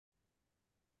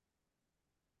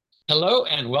Hello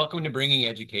and welcome to Bringing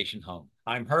Education Home.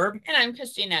 I'm Herb. And I'm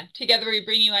Christina. Together, we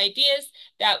bring you ideas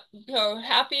that grow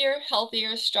happier,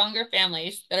 healthier, stronger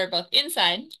families that are both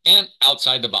inside. And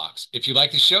outside the box. If you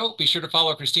like the show, be sure to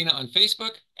follow Christina on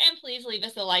Facebook. And please leave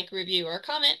us a like, review, or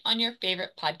comment on your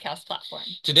favorite podcast platform.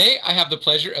 Today, I have the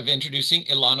pleasure of introducing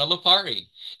Elona Lopari.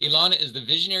 Elona is the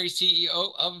visionary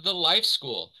CEO of The Life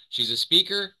School. She's a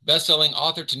speaker, best-selling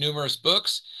author to numerous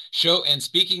books, show and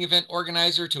speaking event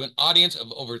organizer to an audience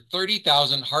of over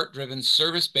 30,000 heart-driven,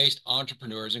 service-based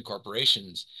entrepreneurs and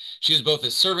corporations. She is both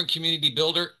a servant community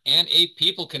builder and a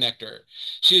people connector.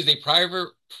 She is a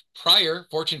prior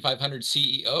Fortune 500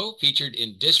 CEO featured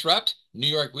in Disrupt, New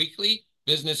York Weekly,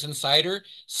 Business Insider,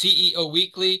 CEO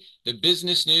Weekly, The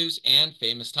Business News, and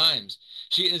Famous Times.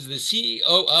 She is the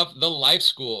CEO of The Life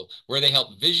School, where they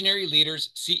help visionary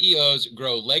leaders, CEOs,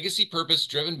 grow legacy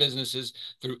purpose-driven businesses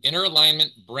through inner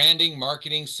alignment, branding,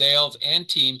 marketing, sales, and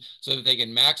team so that they can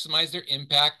maximize their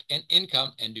impact and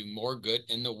income and do more good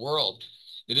in the world.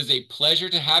 It is a pleasure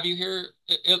to have you here,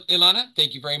 Ilana.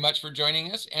 Thank you very much for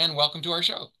joining us and welcome to our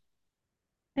show.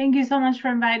 Thank you so much for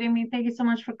inviting me. Thank you so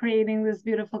much for creating this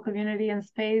beautiful community and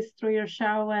space through your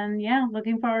show. And yeah,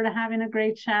 looking forward to having a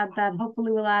great chat that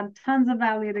hopefully will add tons of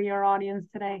value to your audience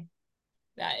today.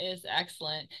 That is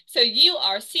excellent. So you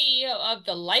are CEO of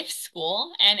the Life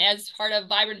School, and as part of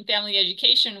Vibrant Family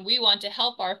Education, we want to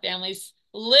help our families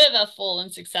live a full and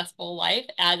successful life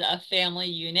as a family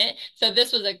unit. So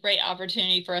this was a great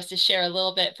opportunity for us to share a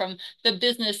little bit from the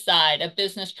business side, a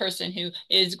business person who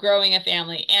is growing a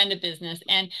family and a business.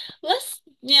 And let's,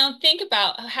 think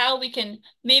about how we can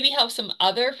maybe help some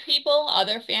other people,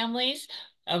 other families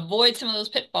avoid some of those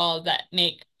pitfalls that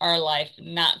make our life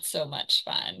not so much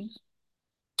fun.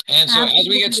 And so as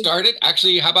we get Absolutely. started,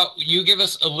 actually, how about you give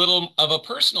us a little of a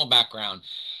personal background?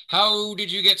 How did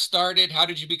you get started? How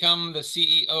did you become the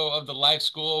CEO of the Life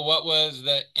School? What was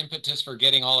the impetus for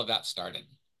getting all of that started?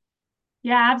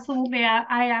 Yeah, absolutely.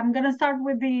 I am going to start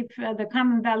with the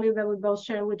common value that we both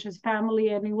share, which is family,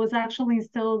 and it was actually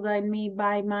instilled in me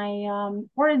by my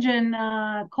origin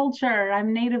culture.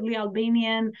 I'm natively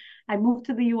Albanian. I moved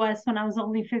to the U.S. when I was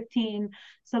only 15,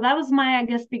 so that was my, I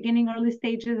guess, beginning early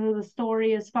stages of the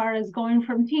story as far as going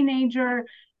from teenager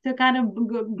to kind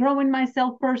of growing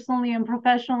myself personally and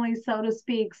professionally, so to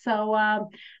speak. So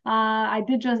I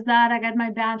did just that. I got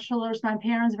my bachelor's. My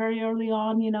parents very early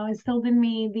on, instilled in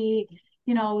me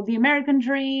the American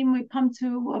dream. We come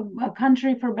to a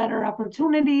country for better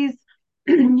opportunities.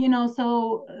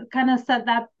 So kind of set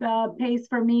that pace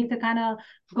for me to kind of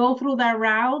go through that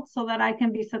route so that I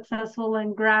can be successful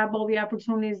and grab all the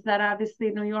opportunities that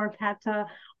obviously New York had to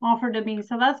offer to me.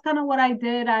 So that's kind of what I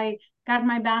did. I got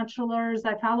my bachelor's.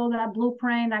 I followed that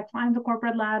blueprint. I climbed the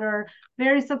corporate ladder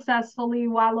very successfully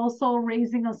while also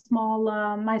raising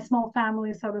my small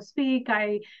family, so to speak.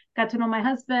 I got to know my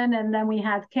husband, and then we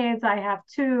had kids. I have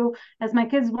two. As my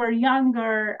kids were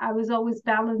younger, I was always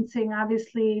balancing,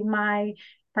 obviously, my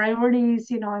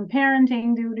priorities, and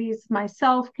parenting duties, my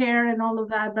self-care and all of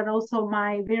that, but also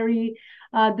my very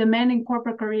demanding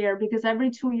corporate career, because every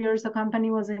 2 years the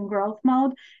company was in growth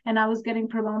mode and I was getting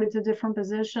promoted to different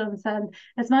positions. And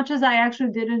as much as I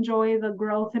actually did enjoy the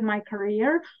growth in my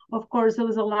career, of course, there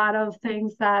was a lot of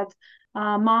things that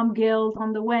mom guilt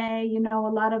on the way, a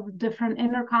lot of different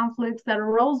inner conflicts that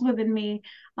arose within me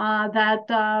that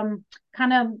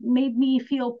kind of made me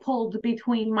feel pulled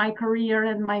between my career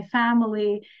and my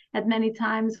family at many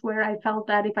times, where I felt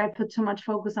that if I put too much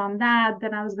focus on that,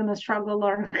 then I was going to struggle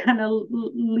or kind of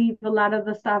leave a lot of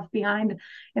the stuff behind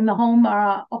in the home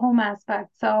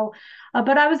aspect. So,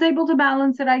 but I was able to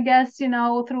balance it, I guess,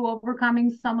 through overcoming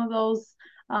some of those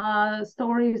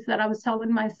stories that I was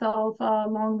telling myself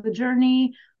along the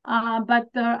journey. But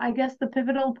I guess the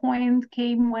pivotal point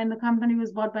came when the company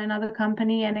was bought by another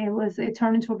company, and it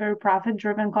turned into a very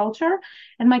profit-driven culture.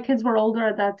 And my kids were older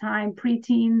at that time,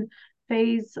 preteen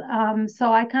phase.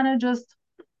 So I kind of just,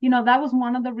 that was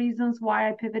one of the reasons why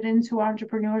I pivoted into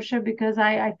entrepreneurship, because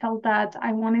I felt that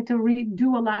I wanted to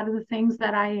redo a lot of the things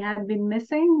that I had been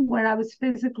missing, where I was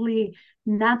physically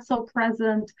not so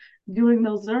present during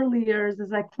those early years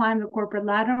as I climbed the corporate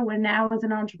ladder, where now as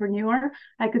an entrepreneur,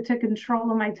 I could take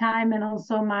control of my time and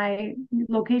also my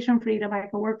location freedom. I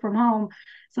could work from home.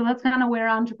 So that's kind of where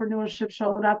entrepreneurship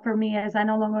showed up for me, as I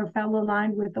no longer felt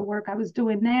aligned with the work I was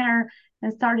doing there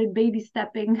and started baby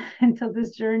stepping into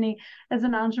this journey as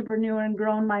an entrepreneur and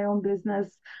grown my own business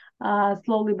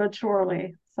slowly but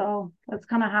surely. So that's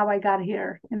kind of how I got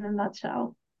here in a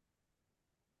nutshell.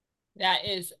 That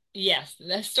is, yes,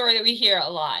 the story that we hear a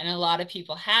lot and a lot of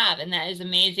people have. And that is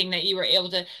amazing that you were able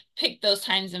to pick those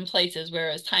times and places where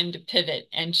it was time to pivot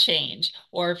and change,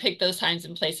 or pick those times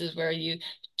and places where you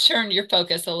turned your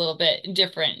focus a little bit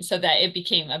different so that it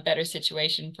became a better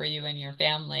situation for you and your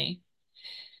family.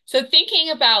 So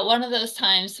thinking about one of those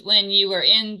times when you were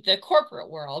in the corporate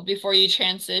world before you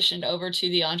transitioned over to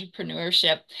the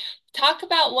entrepreneurship, talk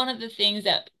about one of the things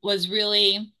that was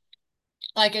really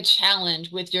like a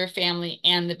challenge with your family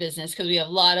and the business, because we have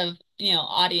a lot of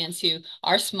audience who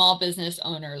are small business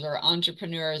owners or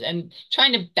entrepreneurs and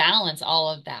trying to balance all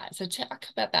of that. So talk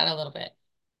about that a little bit.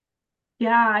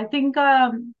 Yeah, I think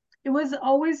it was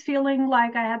always feeling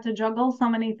like I had to juggle so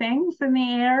many things in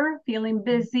the air, feeling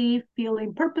busy,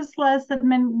 feeling purposeless at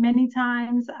many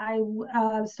times. I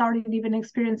started even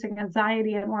experiencing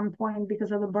anxiety at one point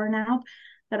because of the burnout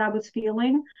that I was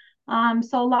feeling.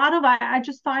 So a lot of I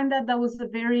just find that that was a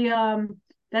very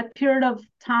that period of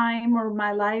time or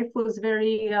my life was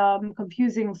very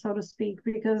confusing, so to speak,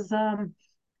 because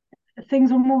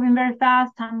things were moving very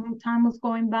fast. Time was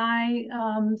going by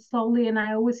slowly, and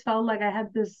I always felt like I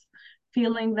had this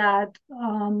feeling that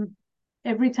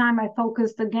every time I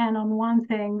focused again on one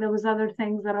thing, there was other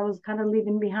things that I was kind of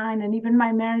leaving behind. And even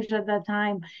my marriage at that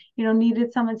time,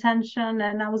 needed some attention,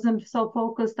 and I wasn't so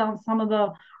focused on some of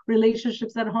the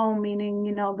relationships at home, meaning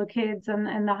the kids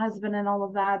and the husband and all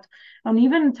of that, and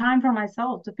even time for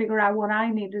myself to figure out what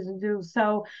I needed to do.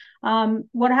 So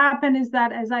what happened is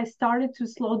that as I started to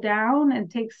slow down and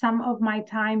take some of my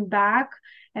time back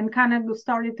and kind of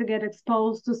started to get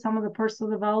exposed to some of the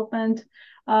personal development,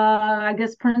 I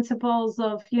guess, principles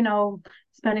of,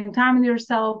 spending time with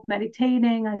yourself,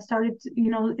 meditating. I started to,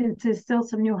 to instill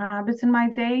some new habits in my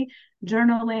day,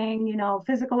 journaling,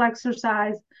 physical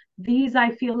exercise. These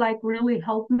I feel like really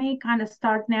helped me kind of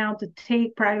start now to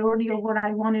take priority of what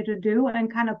I wanted to do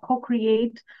and kind of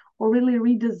co-create or really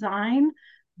redesign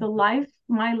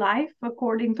my life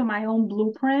according to my own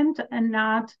blueprint and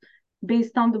not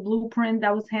based on the blueprint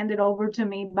that was handed over to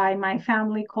me by my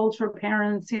family, culture,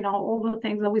 parents, all the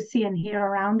things that we see and hear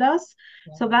around us.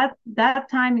 Yeah. So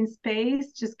that time in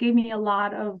space just gave me a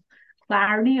lot of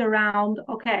clarity around,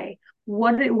 okay,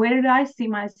 where did I see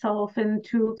myself in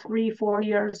 2, 3, 4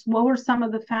 years? What were some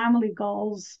of the family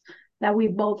goals that we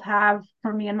both have,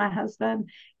 for me and my husband?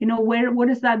 What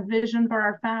is that vision for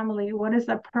our family? What is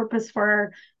the purpose for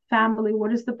our family?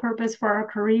 What is the purpose for our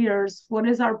careers? What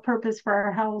is our purpose for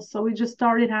our health? So we just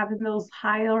started having those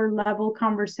higher level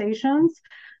conversations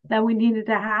that we needed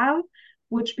to have,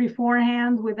 which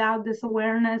beforehand, without this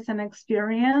awareness and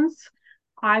experience,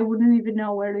 I wouldn't even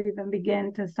know where to even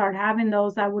begin to start having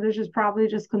those. I would have just probably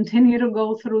just continue to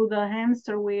go through the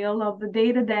hamster wheel of the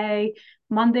day to day,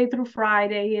 Monday through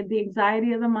Friday, the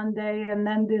anxiety of the Monday, and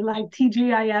then the like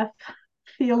TGIF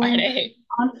feeling Friday.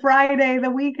 on Friday. The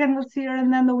weekend was here,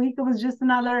 and then the weekend was just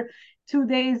another 2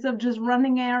 days of just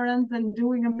running errands and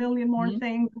doing a million more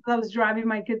things. I was driving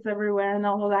my kids everywhere and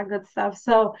all of that good stuff.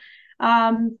 So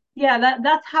yeah,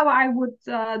 that's how I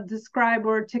would describe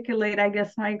or articulate, I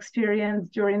guess, my experience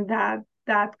during that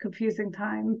confusing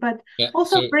time, but Yeah.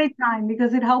 also So a great time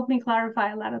because it helped me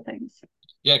clarify a lot of things.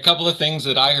 yeah, a couple of things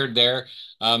that I heard there.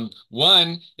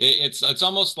 One, it's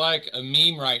almost like a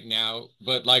meme right now,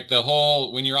 but like the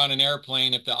whole when you're on an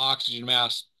airplane, if the oxygen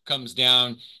mask comes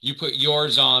down, you put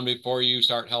yours on before you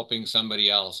start helping somebody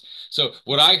else. So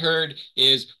what I heard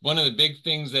is one of the big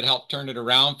things that helped turn it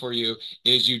around for you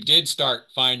is you did start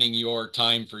finding your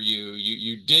time for you.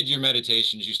 You did your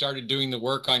meditations, you started doing the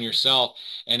work on yourself,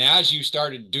 and as you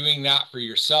started doing that for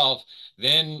yourself,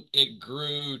 then it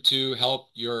grew to help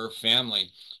your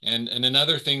family. And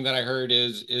another thing that I heard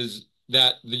is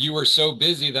that you were so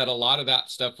busy that a lot of that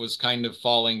stuff was kind of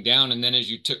falling down. And then as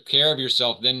you took care of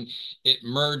yourself, then it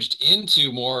merged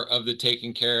into more of the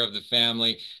taking care of the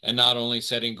family and not only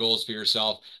setting goals for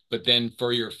yourself, but then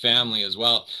for your family as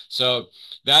well. So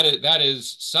that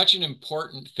is such an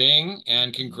important thing,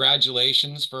 and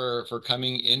congratulations for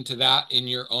coming into that in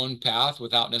your own path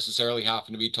without necessarily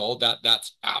having to be told.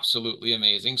 That's absolutely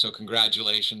amazing. So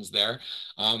congratulations there.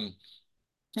 Um,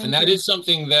 and Thank that you. is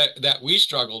something that we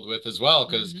struggled with as well,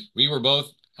 because we were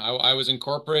both, I was in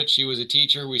corporate, she was a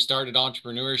teacher, we started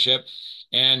entrepreneurship,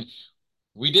 and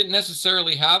we didn't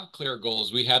necessarily have clear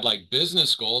goals. We had like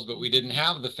business goals, but we didn't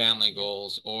have the family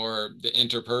goals or the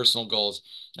interpersonal goals.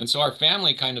 And so our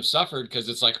family kind of suffered because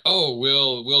it's like, oh,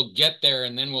 we'll get there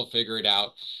and then we'll figure it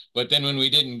out. But then when we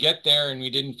didn't get there and we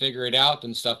didn't figure it out,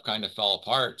 then stuff kind of fell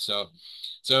apart.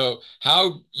 So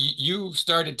how you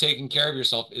started taking care of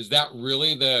yourself, is that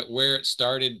really the where it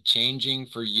started changing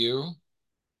for you?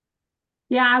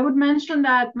 Yeah, I would mention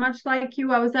that much like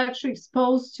you, I was actually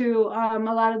exposed to a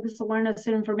lot of this awareness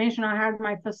and information. I had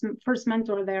my first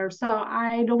mentor there. So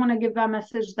I don't want to give that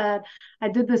message that I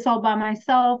did this all by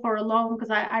myself or alone, because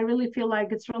I really feel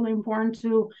like it's really important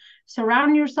to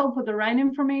surround yourself with the right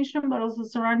information, but also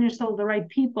surround yourself with the right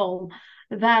people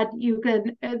that you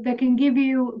can that can give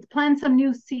you plant some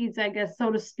new seeds, I guess,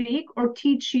 so to speak, or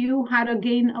teach you how to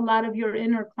gain a lot of your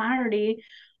inner clarity,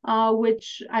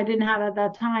 which I didn't have at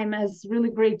that time, as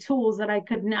really great tools that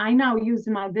I now use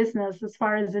in my business as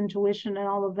far as intuition and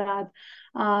all of that,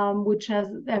 which have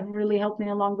really helped me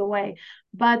along the way.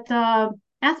 But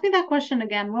ask me that question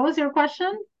again. What was your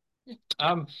question?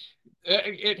 Um,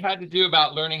 it had to do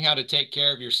about learning how to take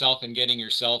care of yourself and getting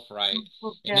yourself right.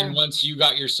 And then Okay. once you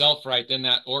got yourself right, then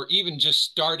that, or even just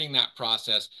starting that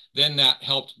process, then that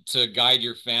helped to guide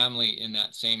your family in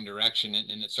that same direction,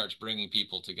 and it starts bringing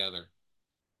people together.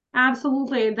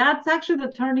 Absolutely. That's actually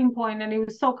the turning point. And it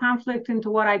was so conflicting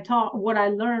to what I taught, what I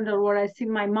learned, or what I see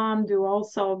my mom do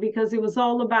also, because it was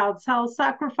all about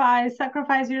self-sacrifice,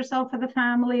 sacrifice yourself for the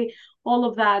family, all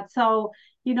of that. So,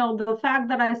 the fact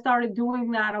that I started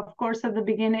doing that, of course, at the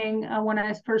beginning, when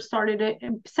I first started it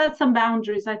set some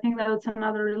boundaries. I think that's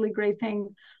another really great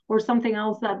thing, or something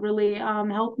else that really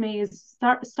helped me, is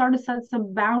start to set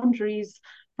some boundaries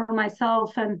for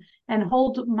myself, and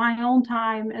hold my own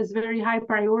time as very high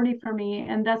priority for me.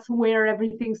 And that's where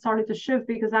everything started to shift,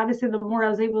 because obviously the more I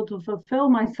was able to fulfill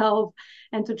myself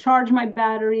and to charge my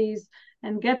batteries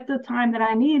and get the time that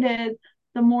I needed,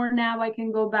 the more now I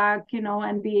can go back,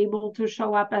 and be able to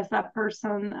show up as that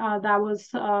person that was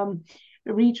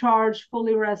recharged,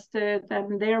 fully rested,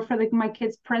 and there for my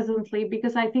kids presently.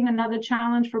 Because I think another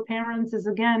challenge for parents is,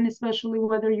 again, especially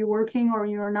whether you're working or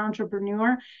you're an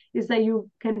entrepreneur, is that you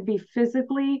can be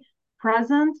physically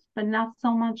present, but not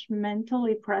so much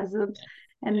mentally present.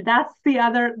 And that's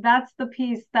the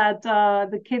piece that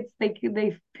the kids,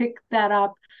 they pick that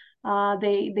up.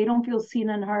 They don't feel seen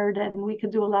and heard, and we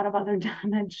could do a lot of other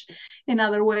damage in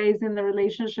other ways in the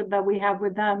relationship that we have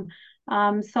with them.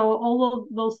 So all of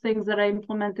those things that I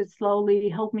implemented slowly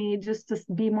helped me just to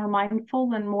be more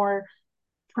mindful and more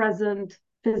present,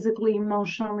 physically,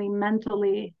 emotionally,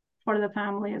 mentally, for the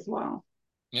family as well.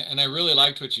 Yeah, and I really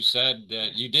liked what you said,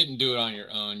 that you didn't do it on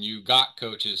your own. You got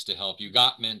coaches to help. You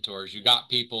got mentors. You got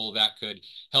people that could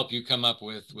help you come up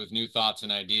with new thoughts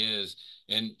and ideas,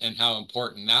 and how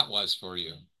important that was for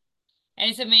you. And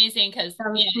it's amazing because,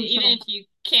 That was even crucial. if you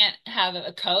can't have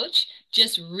a coach,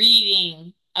 just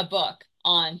reading a book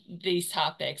on these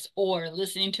topics or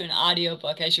listening to an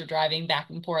audiobook as you're driving back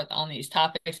and forth on these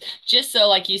topics, just so,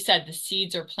 like you said, the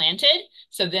seeds are planted.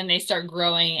 So then they start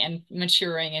growing and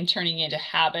maturing and turning into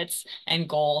habits and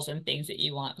goals and things that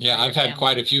you want Yeah, for your I've had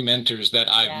quite family. a few mentors that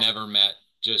I've Yeah. never met.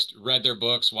 Just read their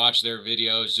books, watched their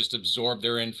videos, just absorbed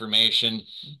their information.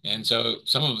 And so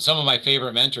some of my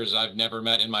favorite mentors I've never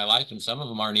met in my life, and some of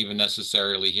them aren't even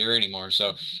necessarily here anymore.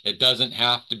 So it doesn't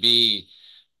have to be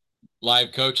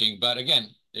live coaching, but again,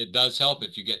 it does help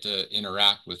if you get to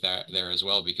interact with that there as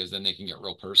well, because then they can get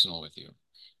real personal with you.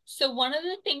 So one of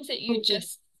the things that you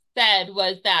just said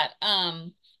was that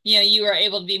you were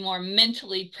able to be more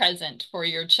mentally present for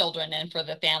your children and for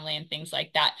the family and things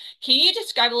like that. Can you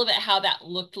describe a little bit how that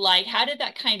looked like? How did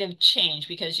that kind of change?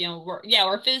 Because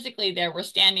we're physically there, we're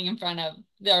standing in front of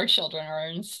our children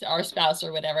or our spouse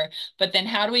or whatever, but then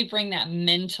how do we bring that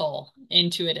mental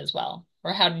into it as well?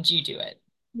 Or how did you do it?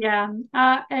 Yeah,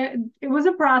 it was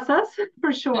a process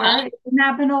for sure. Uh-huh. It didn't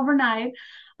happen overnight,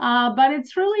 but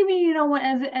it's really me.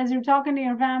 As you're talking to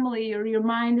your family, your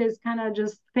mind is kind of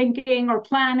just thinking or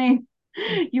planning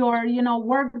your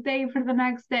work day for the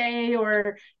next day,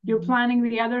 or you're Mhm. planning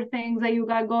the other things that you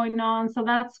got going on. So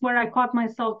that's where I caught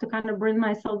myself to kind of bring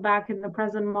myself back in the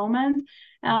present moment.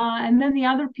 And then the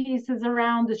other piece is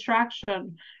around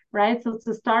distraction, right? So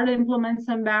to start to implement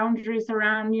some boundaries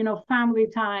around, family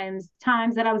times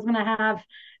that I was going to have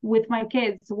with my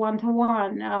kids one to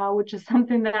one, which is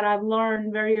something that I've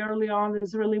learned very early on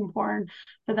is really important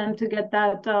for them to get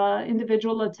that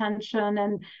individual attention,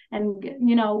 and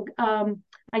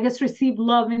I guess receive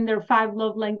love in their five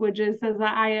love languages, as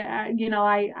I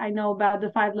know about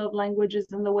the five love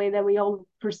languages and the way that we all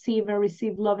perceive and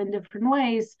receive love in different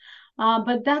ways.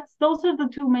 But those are the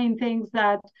two main things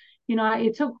that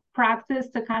it took practice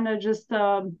to kind of just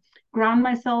ground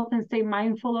myself and stay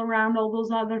mindful around all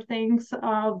those other things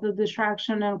of the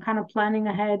distraction, and kind of planning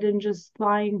ahead and just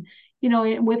flying,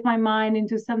 with my mind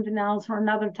into something else or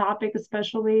another topic,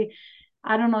 especially.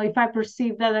 I don't know if I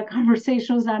perceive that the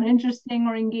conversation was not interesting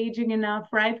or engaging enough,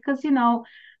 right? Because,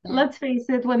 let's face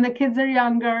it, when the kids are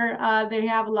younger, they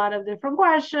have a lot of different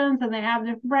questions and they have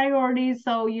different priorities.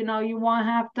 So, you won't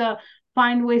have to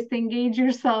find ways to engage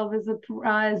yourself as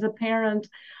a parent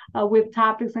with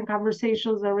topics and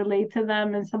conversations that relate to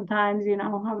them. And sometimes,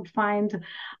 I would find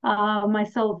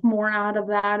myself more out of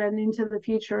that and into the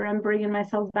future and bringing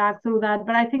myself back through that.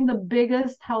 But I think the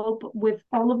biggest help with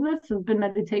all of this has been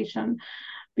meditation,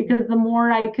 because the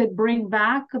more I could bring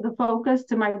back the focus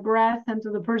to my breath and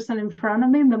to the person in front of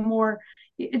me, the more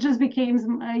it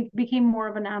became more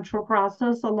of a natural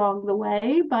process along the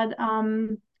way. But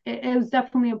it was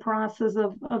definitely a process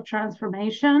of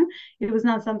transformation. It was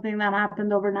not something that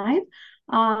happened overnight.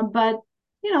 But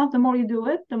the more you do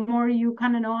it, the more you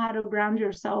kind of know how to ground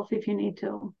yourself if you need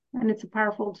to. And it's a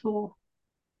powerful tool.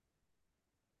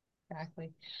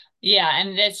 Exactly. Yeah,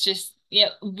 and that's just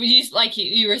like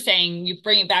you were saying, you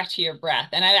bring it back to your breath.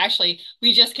 And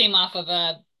we just came off of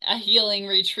a healing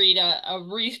retreat, a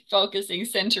refocusing,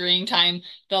 centering time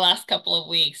the last couple of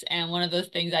weeks. And one of those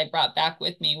things I brought back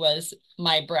with me was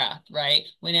my breath, right?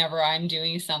 Whenever I'm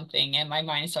doing something and my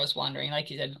mind starts wandering, like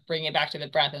you said, bring it back to the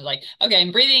breath and like, okay,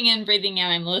 I'm breathing in, breathing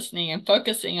out, I'm listening and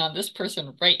focusing on this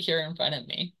person right here in front of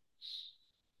me.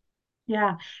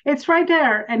 Yeah, it's right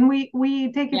there, and we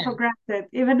take it Yeah. for granted.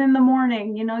 Even in the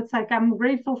morning, it's like I'm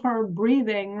grateful for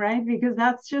breathing, right? Because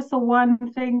that's just the one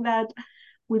thing that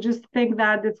we just think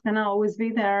that it's gonna always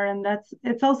be there, and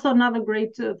it's also another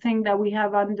great thing that we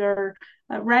have under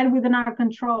right within our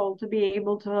control to be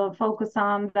able to focus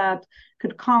on that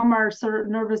could calm our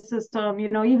nervous system.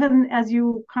 Even as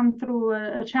you come through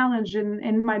a challenge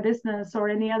in my business or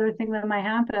any other thing that might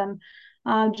happen,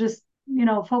 just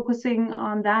focusing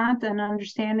on that and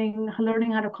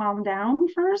learning how to calm down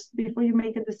first before you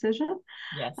make a decision.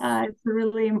 Yes. It's a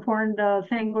really important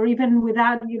thing. Or even with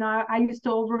that, I used to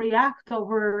overreact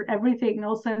over everything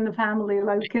also in the family.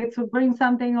 Like kids would bring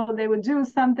something or they would do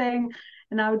something,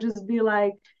 and I would just be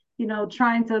like,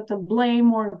 trying to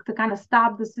blame or to kind of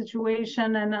stop the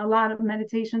situation. And a lot of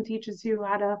meditation teaches you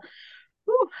how to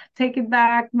take it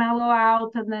back, mellow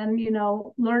out, and then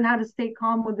learn how to stay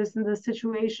calm with this in this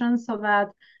situation, so that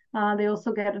they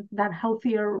also get that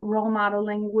healthier role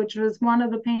modeling, which was one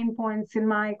of the pain points in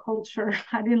my culture.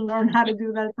 I didn't learn how to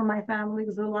do that for my family.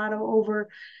 There's a lot of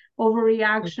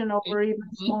overreaction over even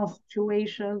small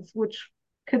situations, which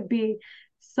could be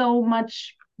so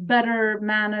much better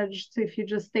managed if you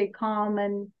just stay calm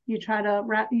and you try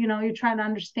to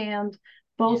understand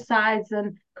both sides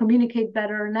and communicate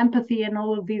better, and empathy and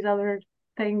all of these other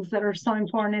things that are so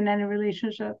important in any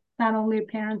relationship, not only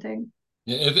parenting.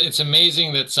 It's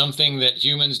amazing that something that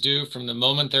humans do from the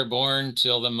moment they're born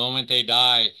till the moment they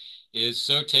die is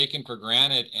so taken for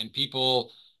granted, and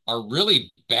people are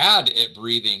really bad at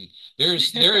breathing.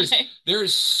 There's there's Right.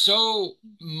 there's so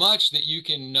much that you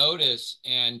can notice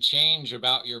and change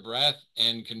about your breath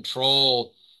and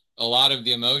control a lot of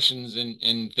the emotions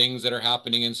and things that are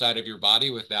happening inside of your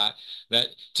body with that. That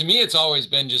to me, it's always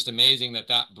been just amazing that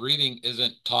that breathing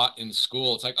isn't taught in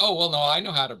school. It's like, oh, well, no, I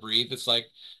know how to breathe. It's like,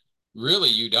 really,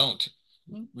 you don't.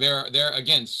 There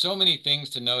again, so many things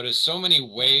to notice, so many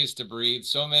ways to breathe,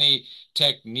 so many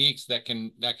techniques that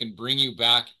can bring you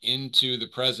back into the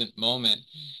present moment.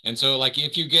 And so, like,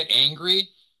 if you get angry,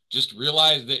 just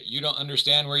realize that you don't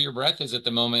understand where your breath is at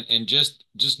the moment, and just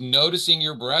noticing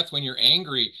your breath when you're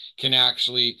angry can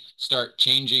actually start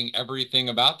changing everything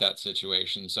about that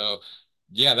situation. So,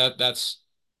 yeah, that's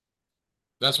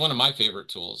one of my favorite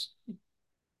tools. So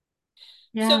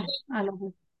Yeah, I love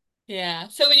it. yeah.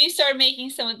 So when you started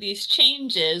making some of these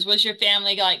changes, was your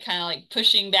family like kind of like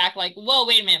pushing back, like, whoa,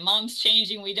 wait a minute, mom's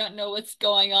changing, we don't know what's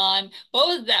going on? What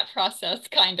was that process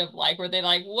kind of like? Were they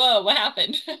like, whoa, what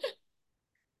happened?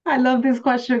 I love this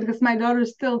question because my daughter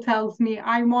still tells me,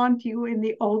 I want you in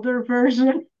the older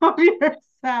version of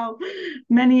yourself.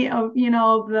 Many of,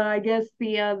 I guess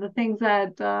the things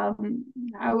that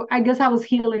I guess I was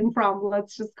healing from,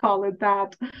 let's just call it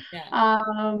that. Yeah.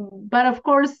 But of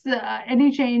course,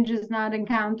 any change is not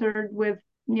encountered with,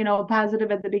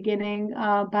 positive at the beginning,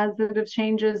 positive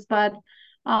changes, but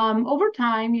over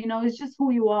time, it's just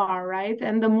who you are, right?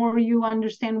 And the more you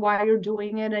understand why you're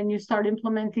doing it and you start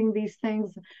implementing these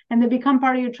things and they become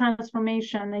part of your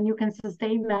transformation and you can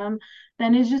sustain them,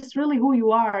 then it's just really who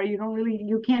you are.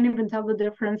 You can't even tell the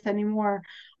difference anymore.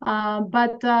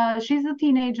 But she's a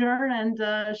teenager,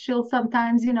 and she'll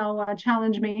sometimes,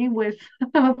 challenge me with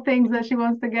things that she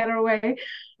wants to get her way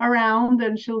around.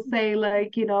 And she'll say,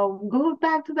 like, go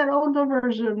back to that older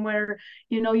version where,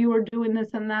 you were doing this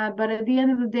and that. But at the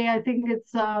end of the day, I think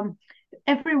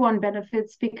everyone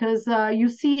benefits because you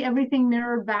see everything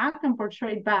mirrored back and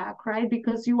portrayed back, right?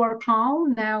 Because you are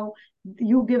calm now,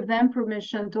 you give them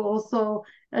permission to also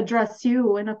address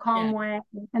you in a calm way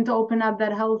and to open up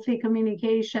that healthy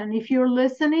communication. If you're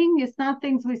listening, it's not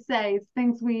things we say, it's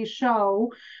things we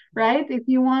show, right? If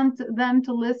you want them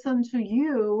to listen to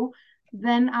you,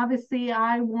 then obviously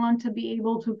I want to be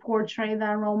able to portray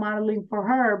that role modeling for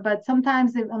her. But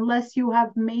sometimes, unless you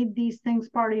have made these things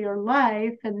part of your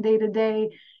life and day to day,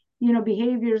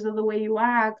 behaviors of the way you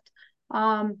act,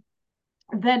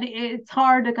 then it's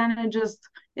hard to kind of just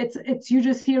it's you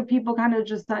just hear people kind of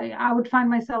just I would find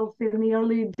myself in the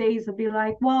early days of be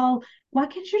like, well, why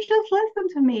can't you just listen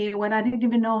to me, when I didn't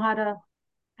even know how to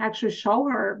actually show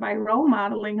her by role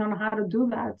modeling on how to do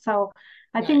that. So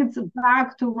I think it's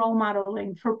back to role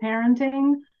modeling for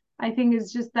parenting. I think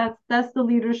it's just that's the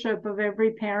leadership of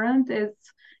every parent.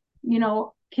 It's,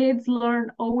 kids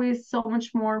learn always so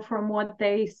much more from what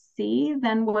they see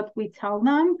than what we tell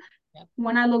them.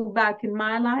 When I look back in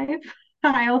my life,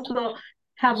 I also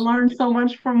have learned so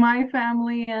much from my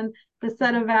family and the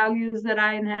set of values that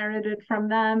I inherited from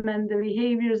them and the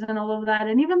behaviors and all of that.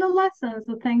 And even the lessons,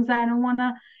 the things I don't want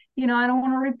to, I don't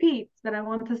want to repeat, that I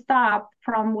want to stop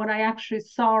from what I actually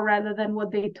saw rather than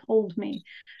what they told me.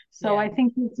 So I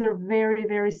think kids are very,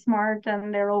 very smart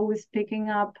and they're always picking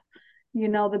up,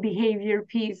 the behavior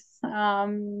piece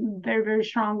very, very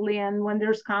strongly. And when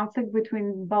there's conflict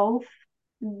between both,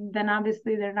 then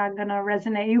obviously they're not going to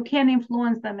resonate. You can't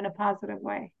influence them in a positive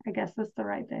way. I guess that's the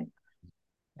right thing.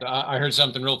 I heard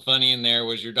something real funny in there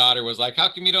was your daughter was like,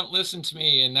 how come you don't listen to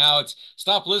me? And now it's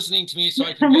stop listening to me so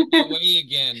I can get my way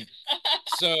again.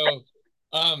 So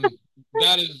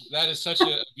that is such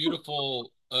a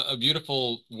beautiful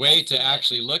way to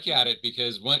actually look at it,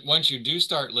 because once you do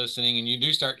start listening and you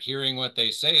do start hearing what they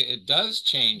say, it does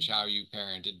change how you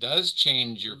parent. It does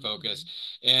change your focus,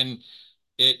 and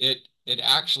it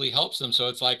actually helps them. So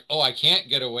it's like, oh, I can't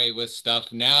get away with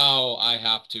stuff. Now I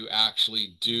have to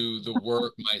actually do the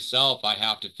work myself. I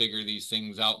have to figure these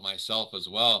things out myself as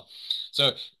well.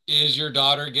 So is your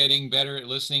daughter getting better at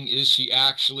listening? Is she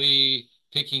actually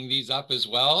picking these up as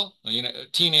well?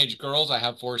 Teenage girls, I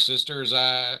have four sisters.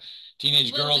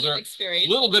 Teenage girls are a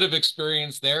little bit of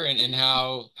experience there in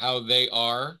how they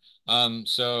are.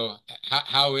 So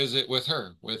how is it with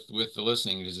her with the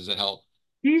listening? Does it help?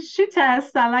 She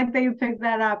tests. I like that you picked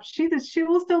that up. She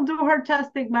will still do her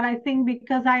testing, but I think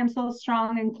because I am so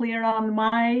strong and clear on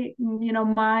my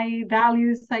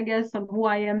values, I guess, of who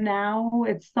I am now,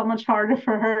 it's so much harder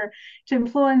for her to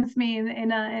influence me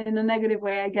in a negative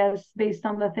way, I guess, based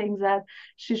on the things that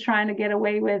she's trying to get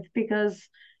away with. Because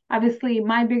obviously,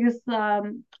 my biggest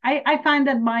I find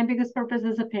that my biggest purpose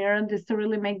as a parent is to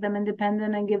really make them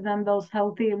independent and give them those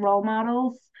healthy role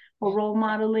models or role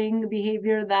modeling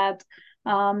behavior that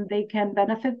they can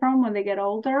benefit from when they get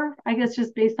older. I guess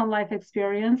just based on life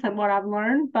experience and what I've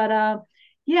learned. But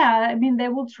yeah, I mean, they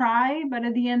will try, but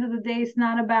at the end of the day, it's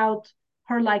not about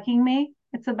her liking me.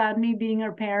 It's about me being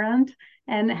her parent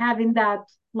and having that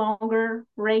longer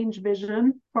range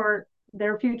vision for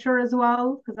their future as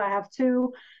well, because I have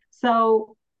two.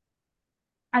 So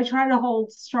I try to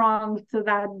hold strong to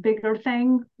that bigger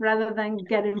thing rather than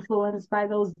get influenced by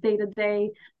those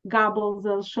day-to-day gobbles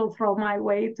that she'll throw my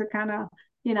way to kind of,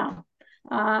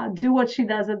 do what she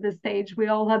does at this stage. We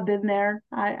all have been there.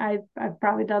 I've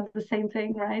probably done the same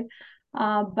thing, right?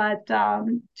 But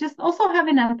just also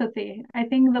having empathy. I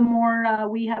think the more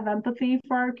we have empathy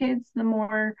for our kids, the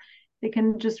more they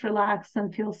can just relax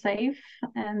and feel safe.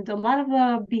 And a lot of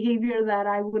the behavior that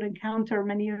I would encounter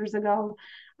many years ago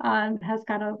has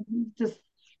kind of just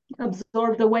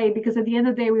absorbed away, because at the end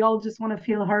of the day, we all just want to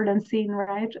feel heard and seen,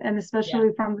 right? And especially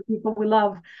from the people we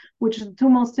love, which the two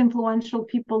most influential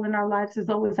people in our lives is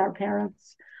always our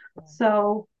parents.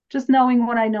 So just knowing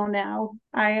what I know now,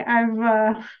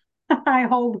 I've I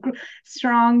hold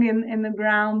strong in the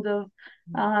ground of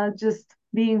just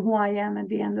being who I am at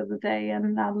the end of the day,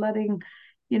 and not letting,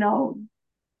 you know,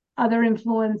 other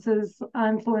influences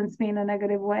influence me in a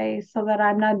negative way, so that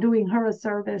I'm not doing her a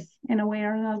service in a way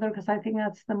or another, because I think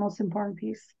that's the most important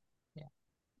piece. Yeah.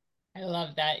 I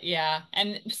love that. Yeah.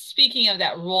 And speaking of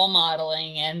that role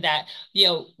modeling and that,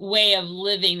 way of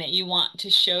living that you want to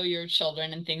show your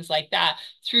children and things like that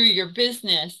through your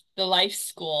business, the life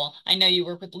school, I know you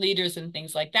work with leaders and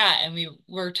things like that. And we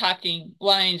were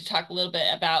wanting to talk a little bit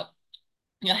about,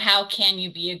 how can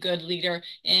you be a good leader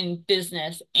in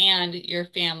business and your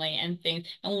family and things?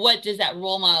 And what does that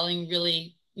role modeling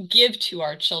really give to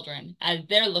our children as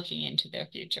they're looking into their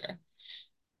future?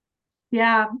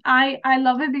 Yeah, I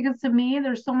love it because to me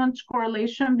there's so much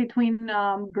correlation between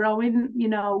growing,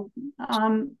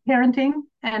 parenting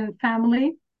and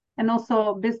family and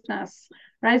also business,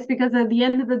 right? It's because at the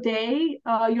end of the day,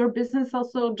 your business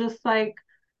also just like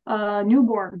a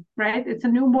newborn, right? It's a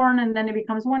newborn and then it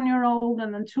becomes 1 year old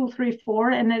and then two, three,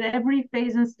 four, and at every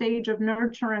phase and stage of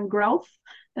nurture and growth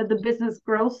that the business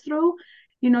grows through,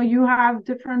 you have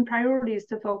different priorities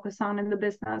to focus on in the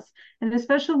business. And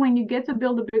especially when you get to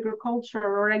build a bigger culture,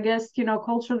 or I guess,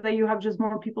 culture that you have just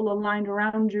more people aligned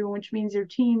around you, which means your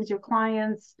teams, your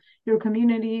clients, your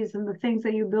communities, and the things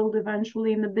that you build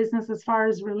eventually in the business as far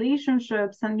as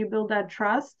relationships, and you build that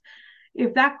trust.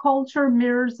 If that culture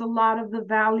mirrors a lot of the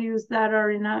values that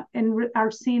are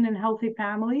are seen in healthy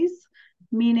families,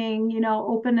 meaning,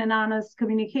 open and honest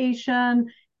communication,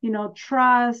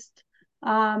 trust,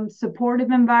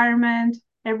 supportive environment.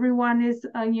 Everyone is,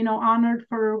 honored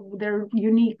for their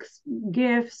unique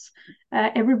gifts.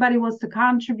 Everybody wants to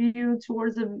contribute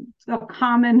towards a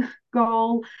common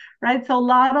goal, right? So a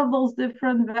lot of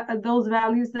those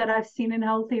values that I've seen in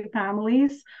healthy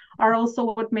families are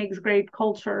also what makes great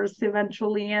cultures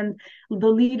eventually. And the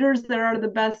leaders that are the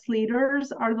best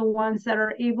leaders are the ones that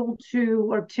are able to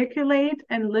articulate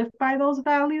and live by those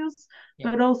values,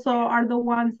 Yeah. but also are the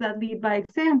ones that lead by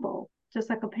example, just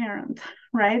like a parent,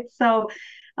 right? So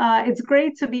it's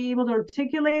great to be able to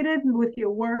articulate it with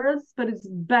your words, but it's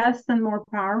best and more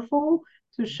powerful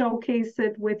to showcase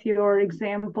it with your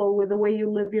example, with the way you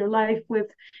live your life, with,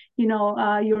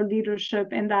 your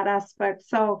leadership in that aspect.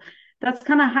 So that's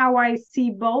kind of how I see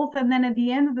both. And then at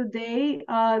the end of the day,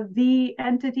 the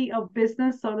entity of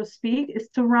business, so to speak, is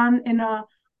to run in a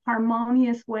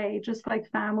harmonious way, just like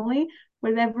family,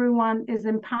 where everyone is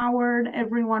empowered,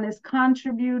 everyone is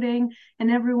contributing,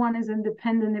 and everyone is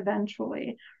independent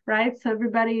eventually, right? So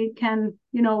everybody can,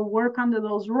 work under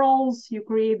those roles. You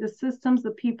create the systems,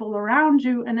 the people around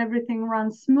you, and everything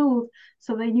runs smooth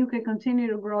so that you can continue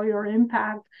to grow your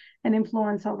impact and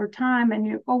influence over time. And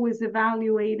you're always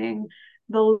evaluating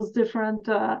those different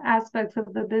aspects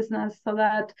of the business so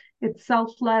that it's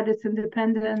self-led, it's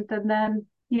independent, and then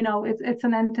it's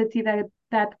an entity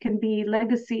that can be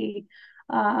legacy,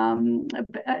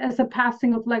 as a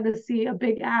passing of legacy, a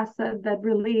big asset that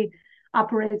really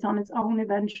operates on its own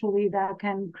eventually, that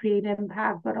can create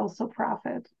impact but also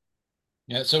profit.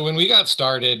 Yeah, so when we got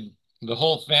started, the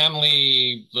whole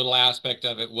family little aspect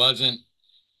of it wasn't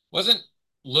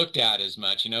looked at as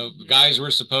much. Guys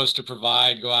were supposed to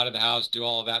provide, go out of the house, do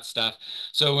all of that stuff.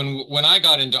 So when I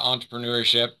got into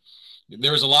entrepreneurship,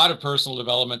 there was a lot of personal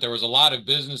development, there was a lot of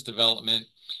business development.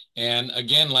 And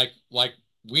again, like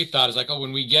we thought is like, oh,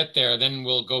 when we get there, then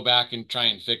we'll go back and try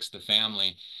and fix the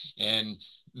family. And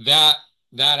that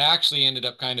that actually ended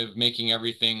up kind of making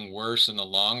everything worse in the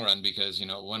long run because,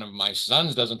 one of my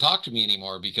sons doesn't talk to me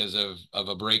anymore because of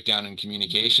a breakdown in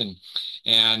communication.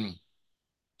 And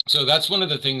so that's one of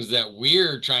the things that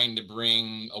we're trying to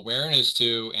bring awareness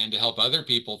to and to help other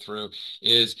people through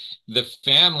is the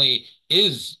family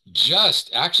is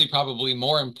just actually probably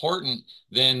more important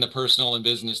than the personal and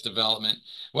business development.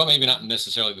 Well, maybe not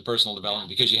necessarily the personal development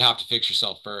because you have to fix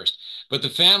yourself first. But the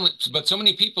family, but so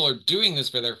many people are doing this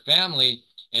for their family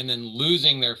and then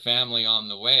losing their family on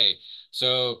the way.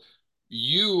 So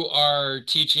you are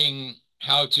teaching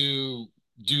how to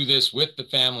do this with the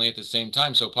family at the same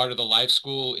time. So part of the life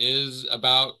school is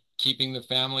about keeping the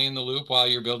family in the loop while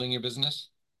you're building your business.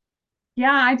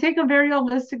 Yeah, I take a very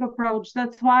holistic approach.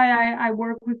 That's why I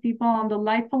work with people on the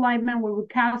life alignment where we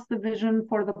cast the vision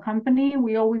for the company.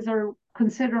 We always are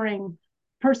considering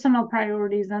personal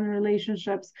priorities and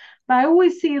relationships. But I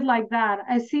always see it like that.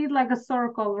 I see it like a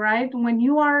circle, right? When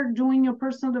you are doing your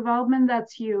personal development,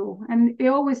 that's you. And it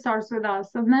always starts with us.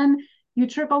 And then you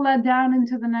trickle that down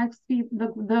into the next people,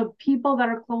 the people that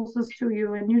are closest to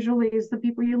you. And usually it's the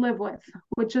people you live with,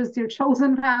 which is your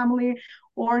chosen family,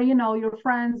 or your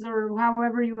friends, or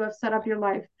however you have set up your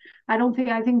life. I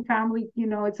think family,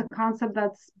 it's a concept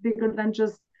that's bigger than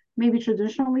just maybe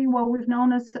traditionally what we've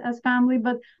known as family.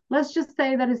 But let's just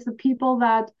say that it's the people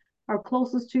that are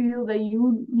closest to you, that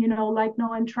like,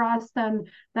 know, and trust. And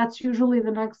that's usually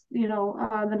the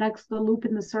loop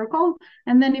in the circle.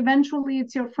 And then eventually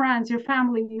it's your friends, your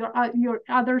family, your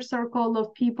other circle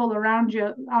of people around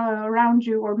you,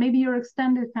 or maybe your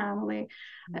extended family.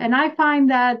 And I find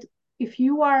that if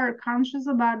you are conscious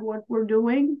about what we're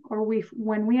doing, or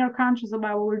when we are conscious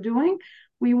about what we're doing,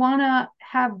 we want to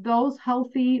have those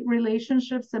healthy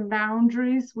relationships and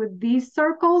boundaries with these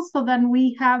circles, so then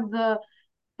we have the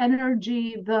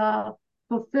energy, the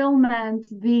fulfillment,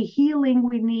 the healing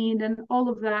we need, and all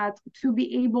of that to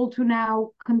be able to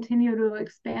now continue to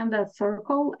expand that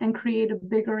circle and create a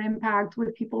bigger impact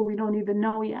with people we don't even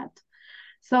know yet.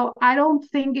 So I don't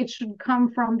think it should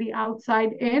come from the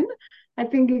outside in. I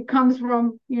think it comes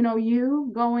from,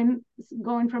 you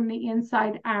going from the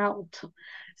inside out.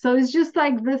 So it's just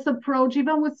like this approach,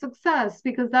 even with success,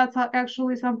 because that's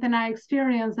actually something I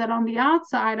experienced, that on the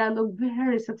outside I look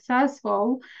very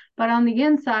successful, but on the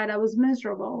inside I was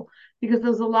miserable because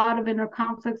there's a lot of inner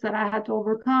conflicts that I had to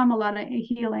overcome, a lot of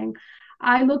healing.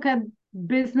 I look at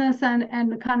business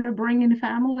and kind of bringing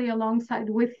family alongside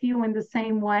with you in the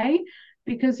same way,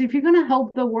 because if you're going to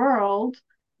help the world,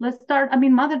 let's start. I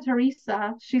mean, Mother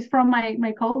Teresa, she's from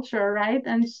my culture, right?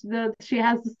 And she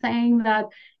has the saying that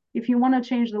if you want to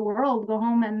change the world, go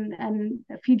home and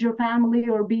feed your family,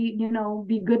 or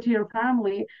be good to your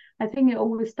family. I think it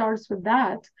always starts with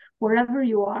that, wherever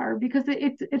you are, because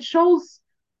it shows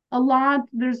a lot.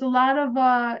 There's a lot of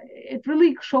it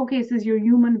really showcases your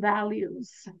human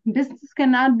values. Business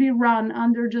cannot be run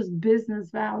under just business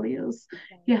values.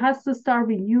 It has to start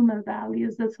with human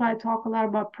values. That's why I talk a lot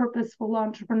about purposeful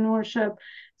entrepreneurship,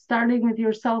 starting with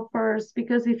yourself first,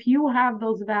 because if you have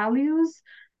those values,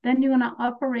 then you're going to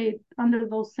operate under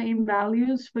those same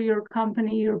values for your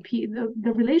company,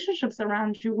 the relationships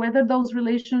around you, whether those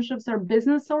relationships are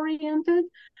business oriented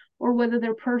or whether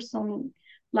they're personal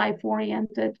life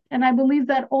oriented. And I believe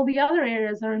that all the other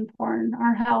areas are important: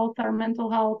 our health, our mental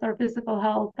health, our physical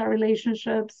health, our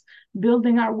relationships,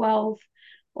 building our wealth,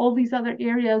 all these other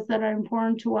areas that are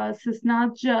important to us. Is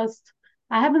not just,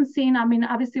 I haven't seen, I mean,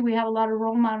 obviously we have a lot of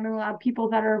role models, a lot of people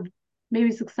that are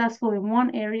maybe successful in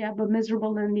one area but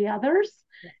miserable in the others.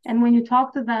 Yes. And when you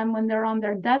talk to them when they're on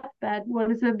their deathbed, what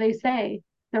is it they say?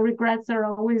 The regrets are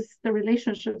always the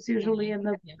relationships, usually, and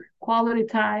the quality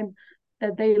time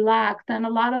that they lacked. And a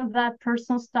lot of that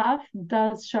personal stuff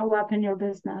does show up in your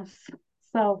business.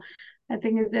 So I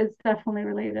think it's definitely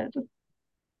related.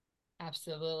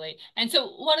 Absolutely. And so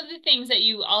one of the things that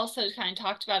you also kind of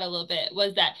talked about a little bit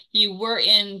was that you were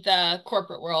in the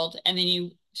corporate world and then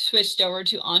you switched over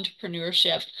to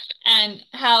entrepreneurship, and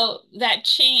how that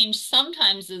change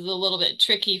sometimes is a little bit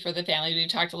tricky for the family. We've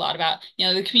talked a lot about,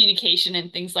 the communication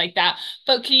and things like that.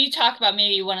 But can you talk about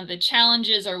maybe one of the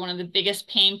challenges or one of the biggest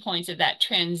pain points of that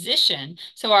transition?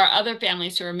 So our other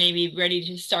families who are maybe ready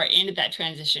to start into that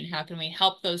transition, how can we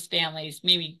help those families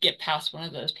maybe get past one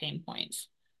of those pain points?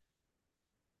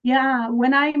 Yeah,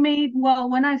 when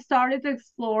I started to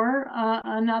explore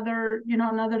another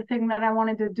thing that I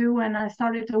wanted to do, and I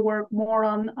started to work more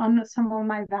on some of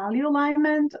my value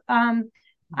alignment, I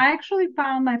actually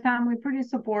found my family pretty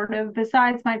supportive,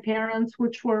 besides my parents,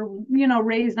 which were,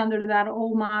 raised under that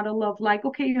old model of like,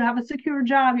 okay, you have a secure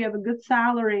job, you have a good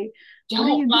salary. What are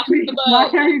you doing? Why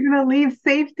are you going to leave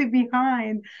safety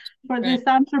behind for this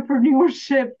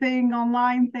entrepreneurship thing,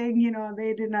 online thing?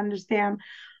 They didn't understand.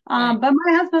 But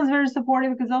my husband's very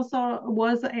supportive, because also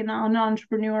was an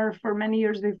entrepreneur for many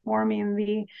years before me in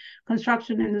the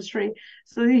construction industry.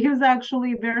 So he was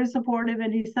actually very supportive,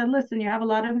 and he said, listen, you have a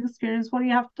lot of experience. What do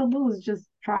you have to lose? Just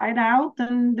try it out.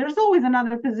 And there's always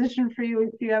another position for you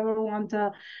if you ever want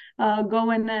to go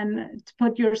in and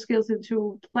put your skills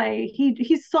into play.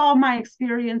 He saw my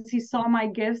experience. He saw my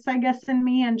gifts, I guess, in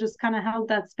me, and just kind of held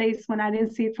that space when I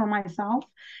didn't see it for myself.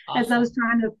 Awesome. As I was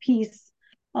trying to piece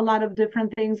a lot of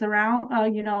different things around,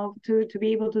 to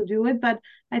be able to do it. But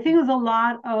I think there's a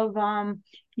lot of,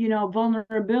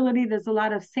 vulnerability. There's a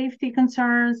lot of safety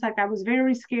concerns. Like I was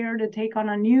very scared to take on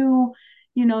a new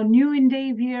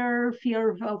endeavor,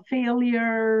 fear of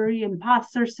failure,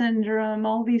 imposter syndrome,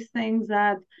 all these things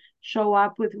that show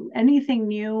up with anything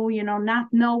new, not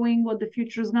knowing what the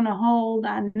future is going to hold,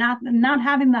 and not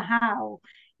having the how.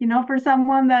 For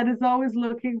someone that is always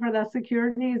looking for that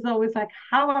security, is always like,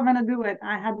 how am I going to do it?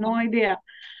 I had no idea.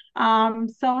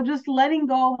 So just letting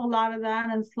go of a lot of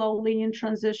that and slowly in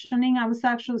transitioning. I was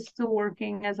actually still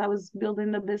working as I was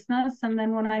building the business. And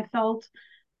then when I felt,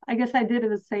 I guess I did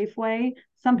it a safe way.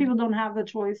 Some people don't have the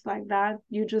choice like that.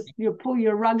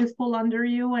 Your rug is pulled under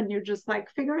you, and you're just like,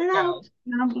 figure it out.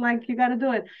 Like you got to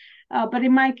do it. But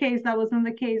in my case, that wasn't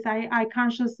the case. I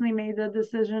consciously made the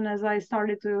decision as I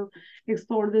started to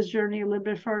explore this journey a little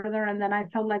bit further. And then I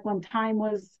felt like when time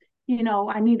was,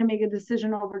 I need to make a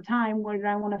decision over time, where do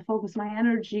I want to focus my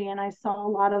energy? And I saw a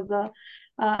lot of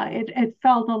it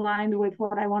felt aligned with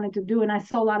what I wanted to do. And I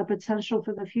saw a lot of potential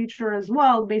for the future as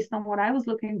well, based on what I was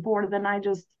looking for. Then I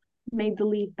just made the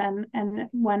leap and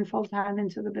went full time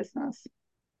into the business.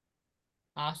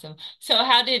 Awesome. So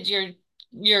how did your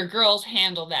your girls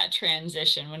handle that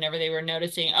transition whenever they were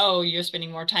noticing, oh, you're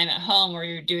spending more time at home or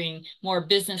you're doing more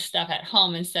business stuff at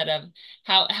home instead of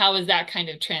how is that kind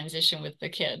of transition with the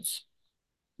kids?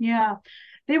 Yeah.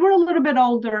 They were a little bit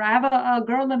older. I have a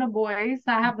girl and a boy.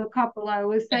 So I have a couple, I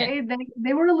always Okay. say.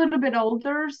 They were a little bit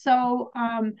older. So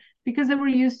because they were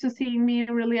used to seeing me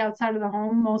really outside of the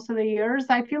home most of the years,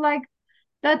 I feel like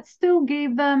that still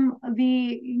gave them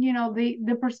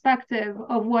the perspective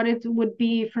of what it would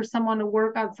be for someone to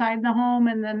work outside the home,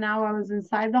 and then now I was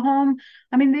inside the home.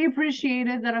 I mean, they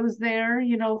appreciated that I was there,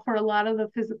 for a lot of the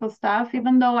physical stuff,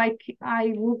 even though I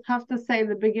will have to say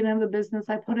the beginning of the business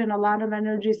I put in a lot of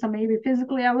energy, so maybe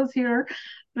physically I was here,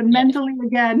 but Yes. mentally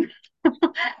again.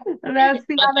 That's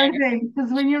the other Okay. thing,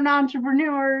 because when you're an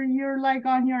entrepreneur, you're like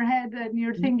on your head and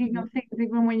you're thinking Mhm. of things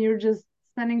even when you're just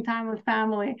spending time with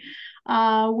family,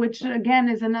 which again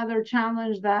is another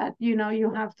challenge that you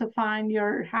have to find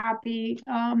your happy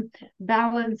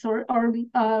balance, or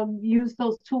use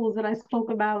those tools that I spoke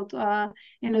about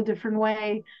in a different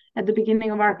way at the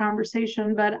beginning of our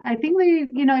conversation. But I think they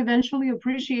eventually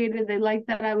appreciated. They liked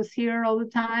that I was here all the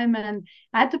time, and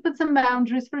I had to put some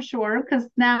boundaries for sure, because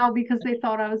they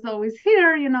thought I was always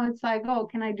here, it's like, oh,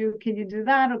 can you do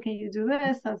that? Or can you do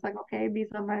this? I was like, okay, these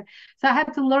are my, so I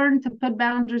had to learn to put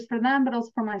boundaries for them, but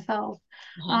also for myself.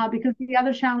 Uh-huh. Because the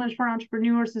other challenge for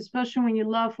entrepreneurs, especially when you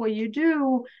love what you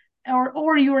do,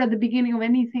 or you're at the beginning of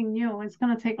anything new, it's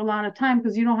going to take a lot of time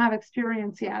because you don't have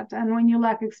experience yet. And when you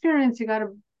lack experience,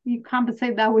 you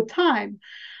compensate that with time.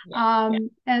 Yeah.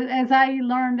 As I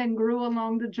learned and grew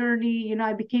along the journey,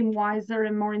 I became wiser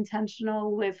and more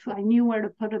intentional with, I knew where to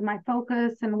put my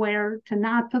focus and where to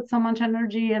not put so much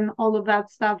energy and all of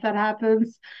that stuff that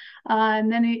happens.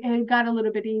 And then it got a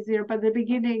little bit easier. But the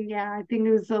beginning, yeah, I think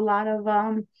it was a lot of,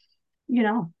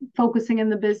 focusing in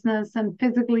the business and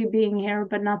physically being here,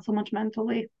 but not so much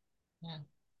mentally. Yeah.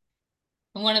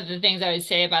 And one of the things I would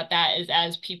say about that is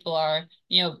as people are,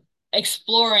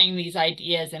 exploring these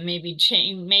ideas and maybe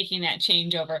making that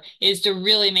changeover is to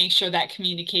really make sure that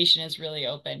communication is really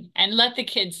open and let the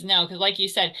kids know. Because like you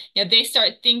said, they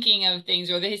start thinking of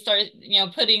things or they start,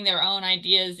 putting their own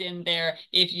ideas in there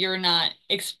if you're not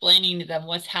explaining to them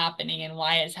what's happening and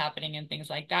why it's happening and things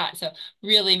like that. So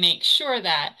really make sure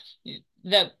that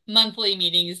the monthly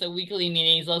meetings, the weekly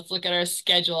meetings, let's look at our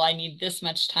schedule. I need this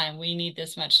much time. We need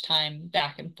this much time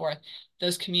back and forth.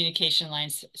 Those communication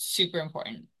lines, super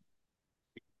important.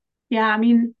 Yeah, I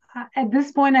mean, at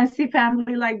this point, I see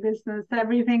family like business.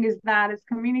 Everything is that. It's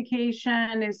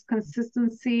communication, it's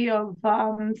consistency of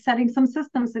setting some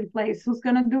systems in place. Who's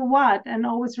going to do what, and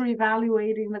always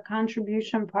reevaluating the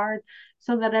contribution part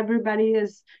so that everybody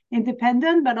is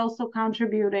independent but also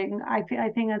contributing. I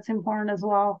think that's important as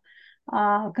well,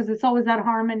 because it's always that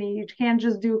harmony. You can't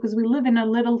just do, because we live in a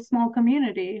little small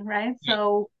community, right?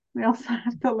 So we also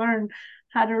have to learn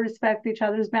how to respect each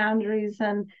other's boundaries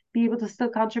and be able to still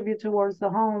contribute towards the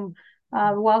home,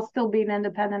 while still being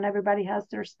independent. Everybody has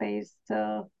their space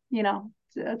to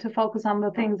focus on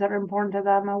the things that are important to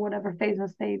them at whatever phase and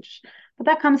stage. But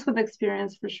that comes with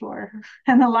experience for sure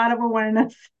and a lot of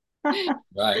awareness.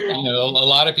 Right. Yeah. A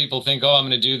lot of people think, oh, I'm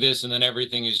going to do this and then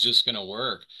everything is just going to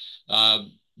work. Uh,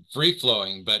 Free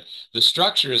flowing, but the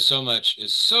structure is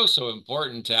so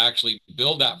important to actually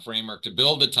build that framework, to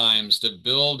build the times, to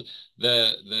build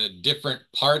the different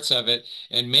parts of it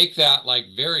and make that like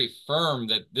very firm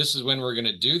that this is when we're going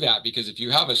to do that. Because if you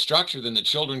have a structure, then the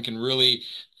children can really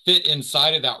fit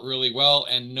inside of that really well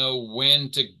and know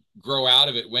when to grow out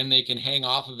of it, when they can hang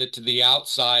off of it to the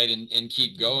outside and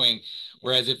keep going.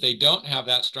 Whereas if they don't have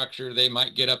that structure, they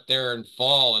might get up there and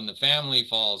fall and the family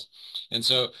falls. And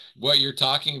so what you're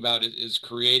talking about is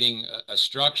creating a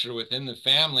structure within the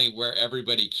family where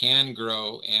everybody can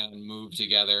grow and move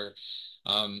together.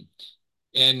 Um,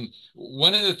 and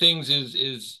one of the things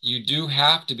is you do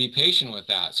have to be patient with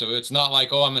that. So it's not like,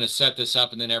 oh, I'm going to set this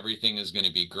up and then everything is going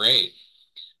to be great.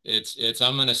 It's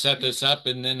I'm going to set this up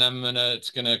and then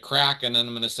it's going to crack and then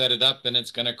I'm going to set it up and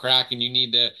it's going to crack, and you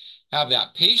need to have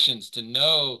that patience to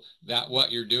know that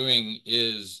what you're doing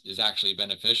is actually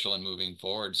beneficial and moving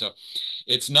forward. So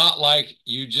it's not like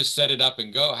you just set it up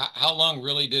and go. How long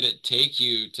really did it take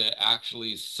you to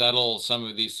actually settle some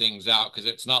of these things out? Because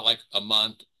it's not like a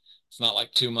month, it's not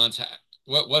like 2 months.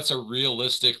 What's a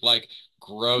realistic like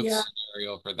growth Yeah.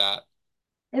 scenario for that?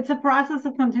 It's a process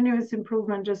of continuous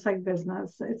improvement, just like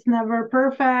business. It's never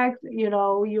perfect.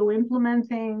 You implement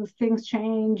things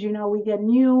change, we get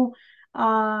new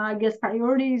I guess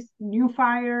priorities, new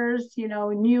fires,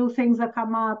 new things that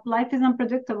come up. Life is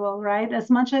unpredictable, right? As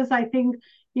much as I think,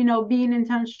 being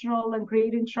intentional and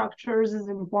creating structures is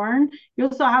important, you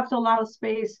also have to allow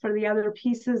space for the other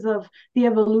pieces of the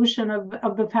evolution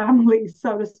of the family,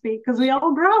 so to speak, because we're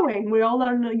all growing, we all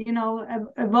are,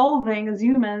 evolving as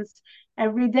humans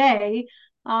every day.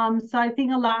 So I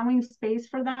think allowing space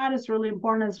for that is really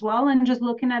important as well. And just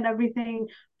looking at everything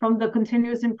from the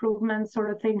continuous improvement sort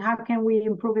of thing. How can we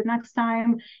improve it next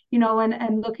time?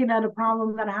 And looking at a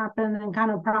problem that happened and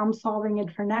kind of problem solving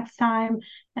it for next time,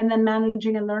 and then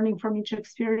managing and learning from each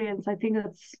experience. I think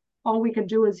that's all we could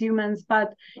do as humans.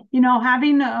 But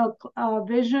having a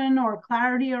vision or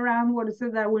clarity around what is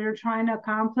it that we're trying to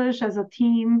accomplish as a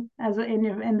team,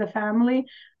 in the family,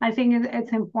 I think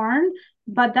it's important.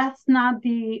 But that's not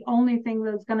the only thing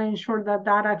that's going to ensure that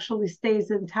that actually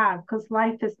stays intact, because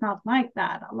life is not like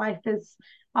that. Life is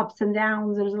ups and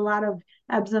downs. There's a lot of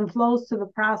ebbs and flows to the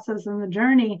process and the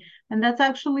journey. And that's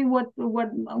actually what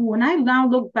when I now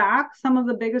look back, some of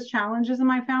the biggest challenges in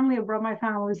my family have brought my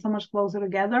family so much closer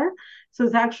together. So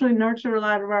it's actually nurtured a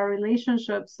lot of our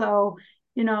relationships. So,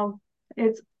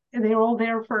 it's they're all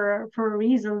there for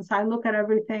reasons. I look at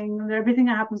everything that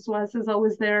happens to us is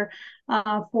always there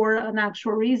for an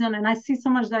actual reason. And I see so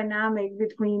much dynamic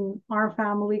between our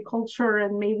family culture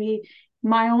and maybe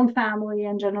my own family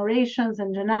and generations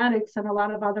and genetics and a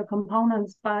lot of other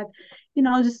components. But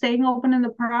just staying open in the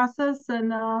process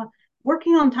and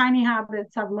working on tiny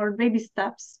habits. I've learned baby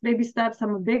steps.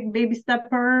 I'm a big baby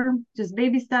stepper, just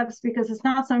baby steps, because it's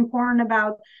not so important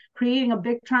about creating a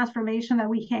big transformation that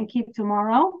we can't keep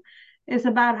tomorrow. It's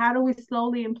about how do we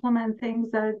slowly implement things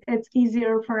that it's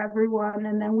easier for everyone,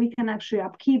 and then we can actually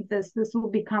upkeep this. This will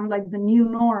become like the new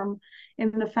norm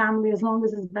in the family, as long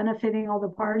as it's benefiting all the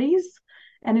parties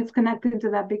and it's connected to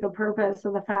that bigger purpose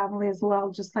of the family as well.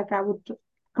 Just like I would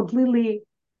completely,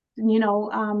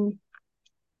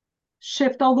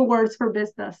 shift all the words for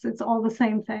business. It's all the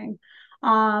same thing.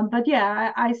 But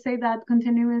yeah, I say that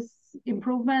continuous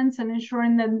improvements and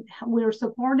ensuring that we're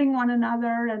supporting one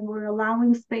another and we're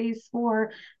allowing space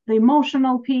for the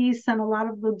emotional piece and a lot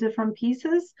of the different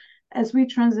pieces as we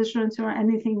transition to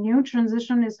anything new.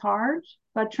 Transition is hard,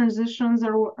 but transitions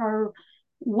are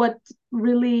what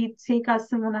really take us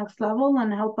to the next level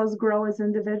and help us grow as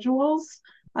individuals.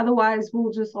 Otherwise,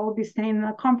 we'll just all be staying in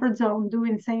a comfort zone,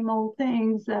 doing same old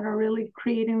things that are really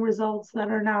creating results that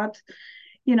are not,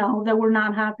 that we're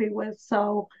not happy with.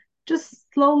 So just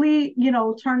slowly,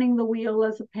 turning the wheel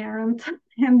as a parent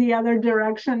in the other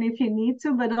direction if you need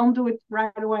to, but don't do it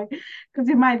right away, because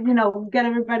you might, get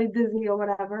everybody dizzy or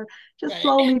whatever. Just Right.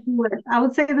 slowly do it. I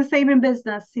would say the same in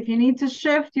business. If you need to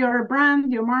shift your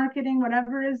brand, your marketing,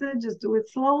 whatever is it, just do it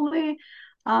slowly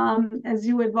as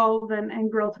you evolve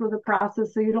and grow through the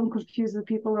process, so you don't confuse the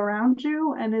people around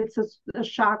you and it's a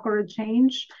shock or a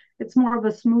change. It's more of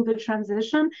a smoother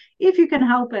transition if you can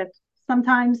help it.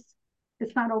 Sometimes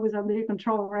it's not always under your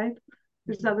control, right?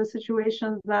 There's other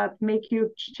situations that make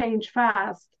you change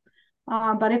fast.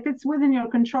 But if it's within your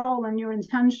control and you're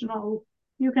intentional,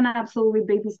 you can absolutely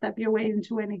baby step your way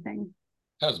into anything.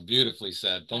 That was beautifully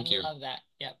said. Thank you. I love that.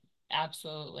 Yep.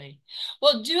 Absolutely.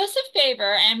 Well, do us a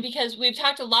favor, and because we've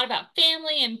talked a lot about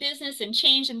family and business and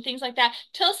change and things like that,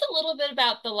 tell us a little bit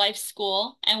about the Life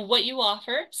School and what you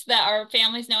offer so that our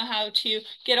families know how to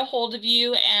get a hold of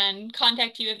you and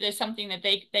contact you if there's something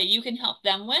that you can help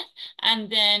them with.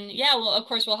 And then, yeah, well, of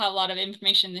course, we'll have a lot of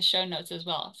information in the show notes as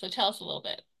well. So tell us a little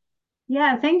bit.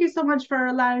 Yeah, thank you so much for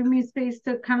allowing me space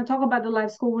to kind of talk about the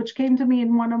life school, which came to me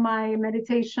in one of my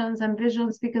meditations and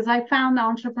visions, because I found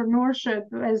entrepreneurship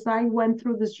as I went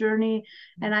through this journey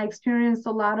and I experienced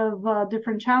a lot of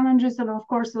different challenges and, of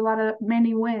course, a lot of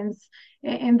many wins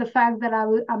in the fact that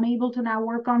I'm able to now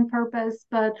work on purpose,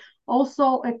 but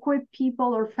also equip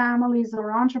people or families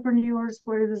or entrepreneurs,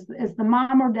 where it's the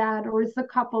mom or dad or it's the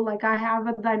couple. Like I have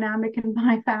a dynamic in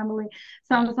my family.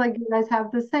 Sounds like you guys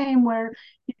have the same, where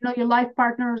your life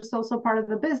partner is also part of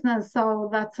the business. So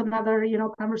that's another,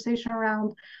 conversation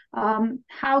around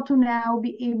how to now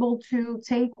be able to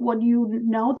take what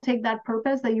take that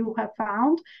purpose that you have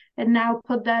found and now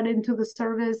put that into the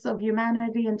service of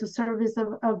humanity, into service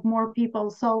of more people.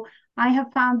 So I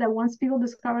have found that once people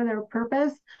discover their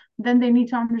purpose, then they need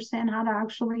to understand how to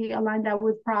actually align that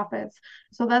with profits.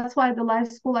 So that's why the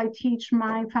Life School, I teach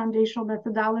my foundational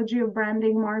methodology of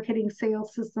branding, marketing,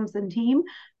 sales, systems, and team,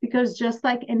 because just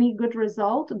like any good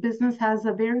result, business has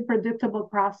a very predictable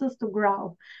process to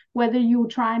grow. Whether you're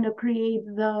trying to create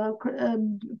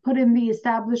put in the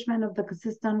establishment of the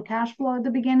consistent cash flow at the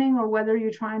beginning, or whether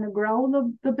you're trying to grow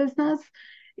the business,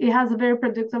 it has a very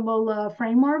predictable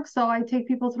framework. So I take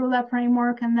people through that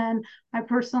framework, and then I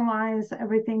personalize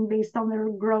everything based on their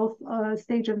growth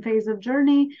stage and phase of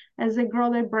journey as they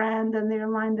grow their brand and they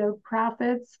align their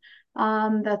profits.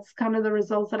 That's kind of the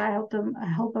results that I help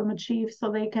them achieve, so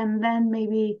they can then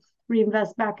maybe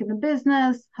reinvest back in the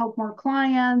business, help more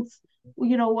clients,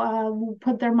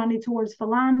 put their money towards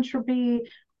philanthropy,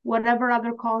 whatever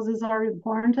other causes are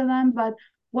important to them. But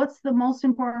what's the most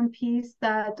important piece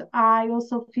that I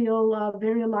also feel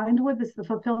very aligned with is the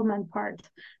fulfillment part.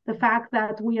 The fact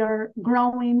that we are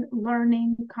growing,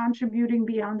 learning, contributing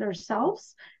beyond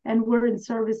ourselves, and we're in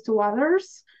service to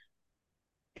others,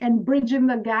 and bridging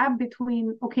the gap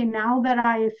between, okay, now that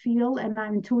I feel and I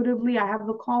intuitively, I have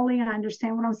the calling, I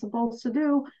understand what I'm supposed to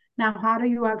do. Now, how do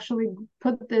you actually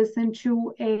put this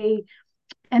into a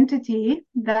entity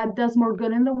that does more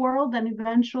good in the world and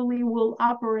eventually will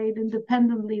operate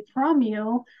independently from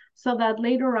you, so that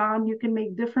later on you can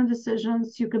make different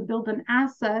decisions, you can build an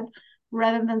asset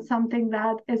rather than something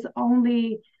that is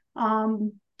only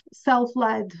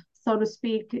self-led, so to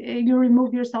speak. You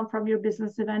remove yourself from your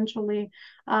business eventually,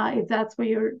 if that's what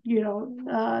you're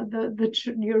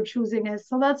choosing is.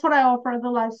 So that's what I offer the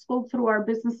Life School through our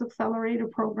business accelerator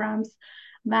programs,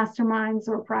 masterminds,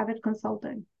 or private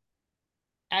consulting.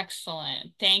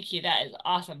 Excellent. Thank you. That is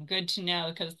awesome. Good to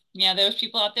know, because there's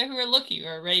people out there who are looking, who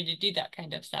are ready to do that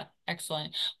kind of stuff.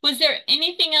 Excellent. Was there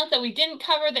anything else that we didn't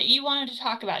cover that you wanted to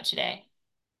talk about today?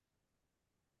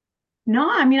 No,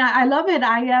 I mean, I love it.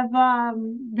 I have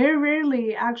very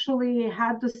rarely actually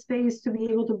had the space to be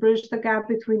able to bridge the gap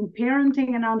between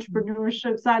parenting and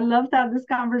entrepreneurship. So I loved how this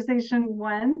conversation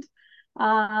went.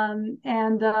 Yeah,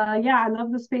 I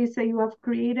love the space that you have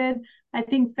created. I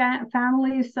think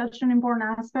family is such an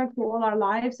important aspect for all our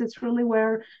lives. It's really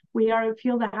where we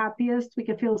feel the happiest. We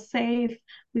can feel safe.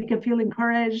 We can feel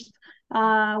encouraged.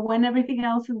 When everything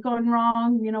else is going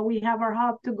wrong, we have our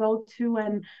hub to go to,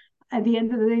 and at the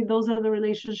end of the day, those are the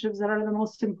relationships that are the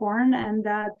most important and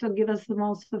that give us the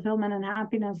most fulfillment and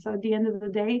happiness. So at the end of the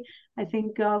day, I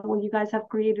think what you guys have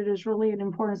created is really an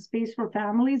important space for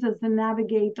families as they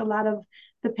navigate a lot of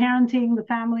the parenting, the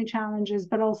family challenges,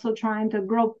 but also trying to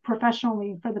grow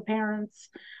professionally for the parents.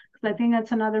 Because I think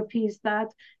that's another piece that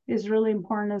is really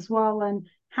important as well. And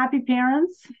happy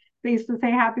parents, they used to say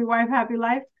happy wife, happy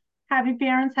life. Happy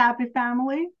parents, happy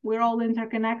family. We're all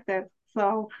interconnected.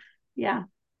 So yeah.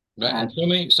 Right.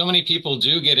 And so many people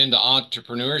do get into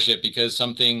entrepreneurship because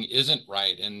something isn't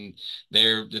right and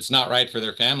it's not right for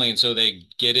their family. And so they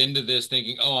get into this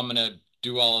thinking, oh, I'm going to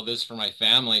do all of this for my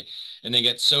family. And they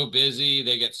get so busy,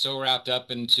 they get so wrapped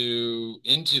up into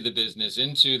the business,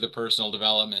 into the personal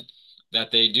development,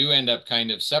 that they do end up kind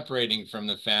of separating from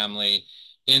the family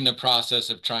in the process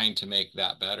of trying to make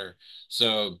that better.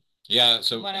 So yeah,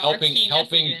 so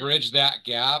helping bridge that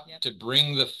gap. Yep. To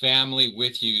bring the family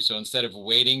with you. So instead of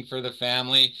waiting for the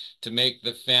family, to make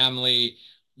the family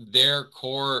their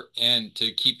core and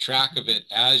to keep track of it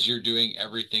as you're doing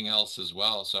everything else as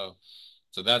well. So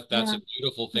that's a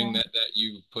beautiful thing that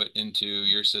you put into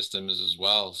your systems as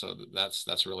well. So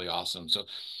that's really awesome. So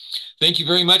thank you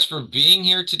very much for being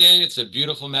here today. It's a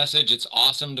beautiful message. It's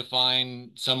awesome to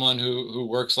find someone who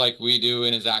works like we do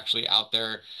and is actually out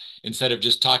there, instead of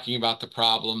just talking about the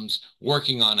problems,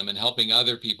 working on them and helping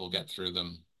other people get through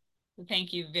them.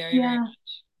 Thank you very much.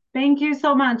 Thank you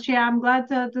so much. Yeah, I'm glad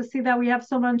to see that we have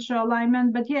so much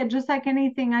alignment. But yeah, just like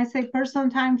anything, I say personal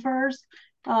time first,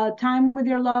 time with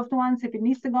your loved ones. If it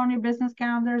needs to go on your business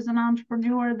calendar as an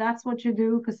entrepreneur, that's what you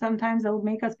do, because sometimes it will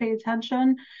make us pay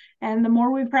attention. And the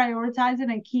more we prioritize it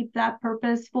and keep that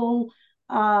purposeful,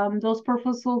 those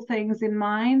purposeful things in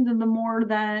mind, and the more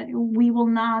that we will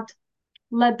not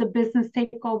let the business take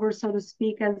over, so to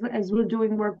speak, as we're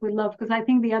doing work we love. Because I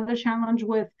think the other challenge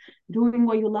with doing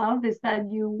what you love is that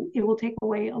it will take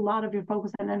away a lot of your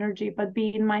focus and energy. But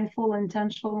being mindful and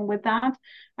intentional with that,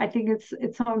 I think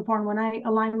it's so important. When I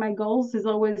align my goals, is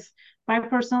always my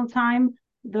personal time,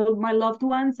 my loved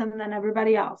ones, and then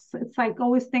everybody else. It's like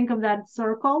always think of that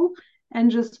circle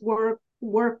and just work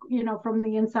from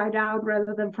the inside out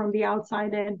rather than from the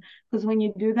outside in. Because when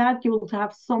you do that, you will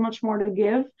have so much more to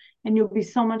give, and you'll be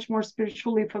so much more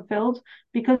spiritually fulfilled,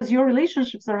 because your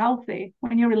relationships are healthy.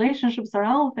 When your relationships are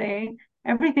healthy,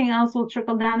 everything else will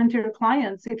trickle down into your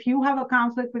clients. If you have a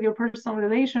conflict with your personal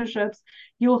relationships,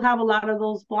 you'll have a lot of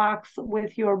those blocks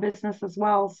with your business as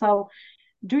well. So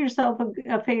do yourself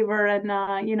a favor and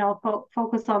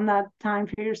focus on that time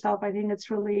for yourself. I think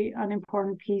it's really an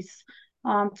important piece,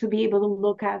 to be able to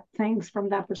look at things from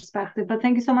that perspective. But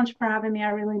thank you so much for having me. I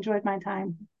really enjoyed my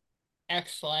time.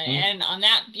 Excellent. And on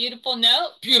that beautiful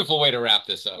note, beautiful way to wrap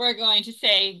this up, we're going to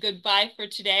say goodbye for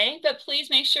today, but please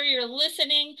make sure you're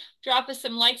listening. Drop us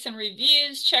some likes and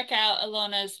reviews. Check out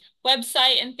Elona's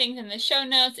website and things in the show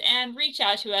notes, and reach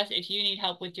out to us if you need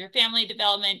help with your family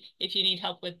development. If you need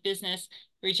help with business,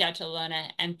 reach out to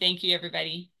Elona. And thank you,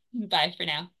 everybody. Bye for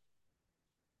now.